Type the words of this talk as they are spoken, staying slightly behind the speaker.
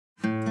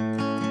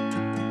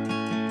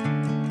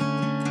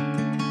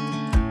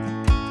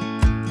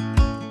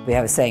We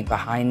have a saying,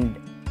 behind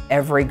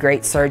every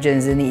great surgeon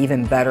is an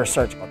even better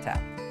surgical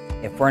tech.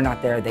 If we're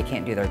not there, they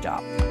can't do their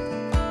job.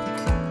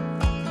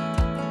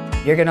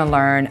 You're going to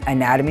learn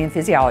anatomy and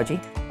physiology,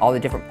 all the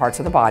different parts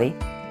of the body,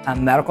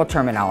 medical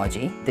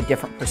terminology, the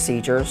different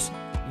procedures,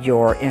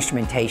 your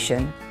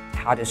instrumentation,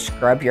 how to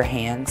scrub your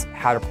hands,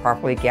 how to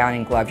properly gown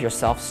and glove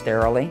yourself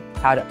sterilely,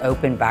 how to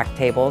open back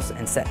tables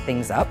and set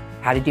things up,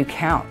 how to do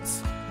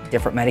counts,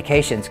 different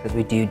medications, because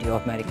we do deal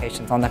with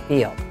medications on the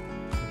field,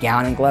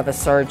 gown and glove a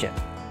surgeon.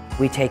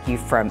 We take you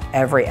from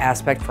every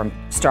aspect from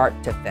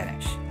start to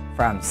finish,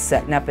 from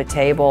setting up a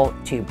table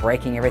to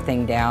breaking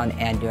everything down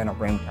and doing a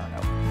room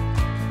turnover.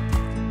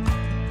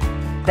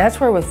 That's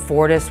where with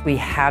Fortis we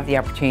have the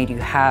opportunity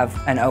to have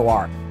an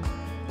OR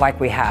like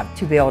we have,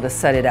 to be able to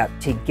set it up,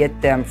 to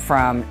get them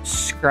from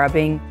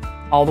scrubbing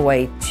all the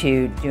way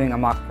to doing a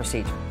mock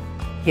procedure,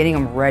 getting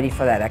them ready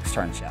for that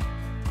externship.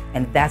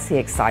 And that's the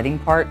exciting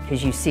part,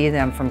 because you see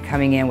them from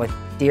coming in with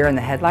deer in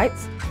the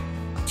headlights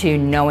to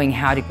knowing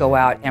how to go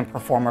out and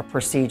perform a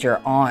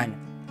procedure on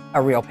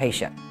a real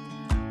patient.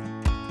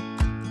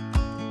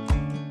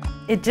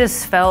 It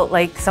just felt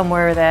like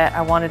somewhere that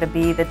I wanted to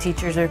be. The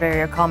teachers are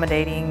very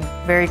accommodating,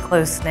 very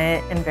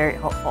close-knit, and very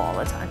helpful all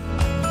the time.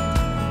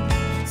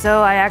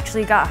 So I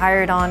actually got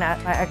hired on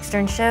at my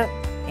externship,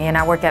 and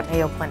I work at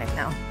Mayo Clinic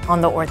now on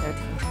the ortho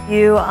team.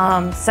 You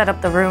set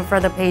up the room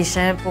for the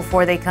patient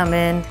before they come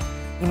in.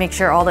 You make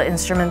sure all the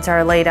instruments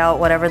are laid out,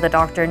 whatever the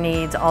doctor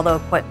needs, all the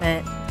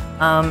equipment,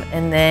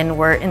 and then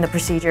we're in the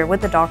procedure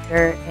with the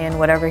doctor, and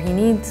whatever he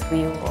needs, we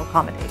will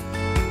accommodate.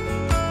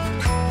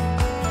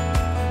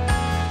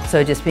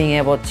 So just being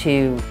able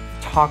to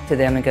talk to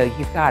them and go,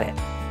 you've got it.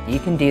 You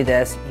can do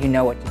this, you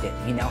know what to do.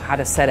 You know how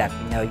to set up,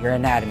 you know your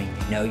anatomy,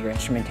 you know your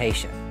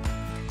instrumentation.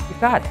 You've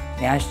got it.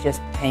 Now it's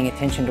just paying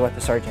attention to what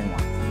the surgeon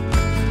wants.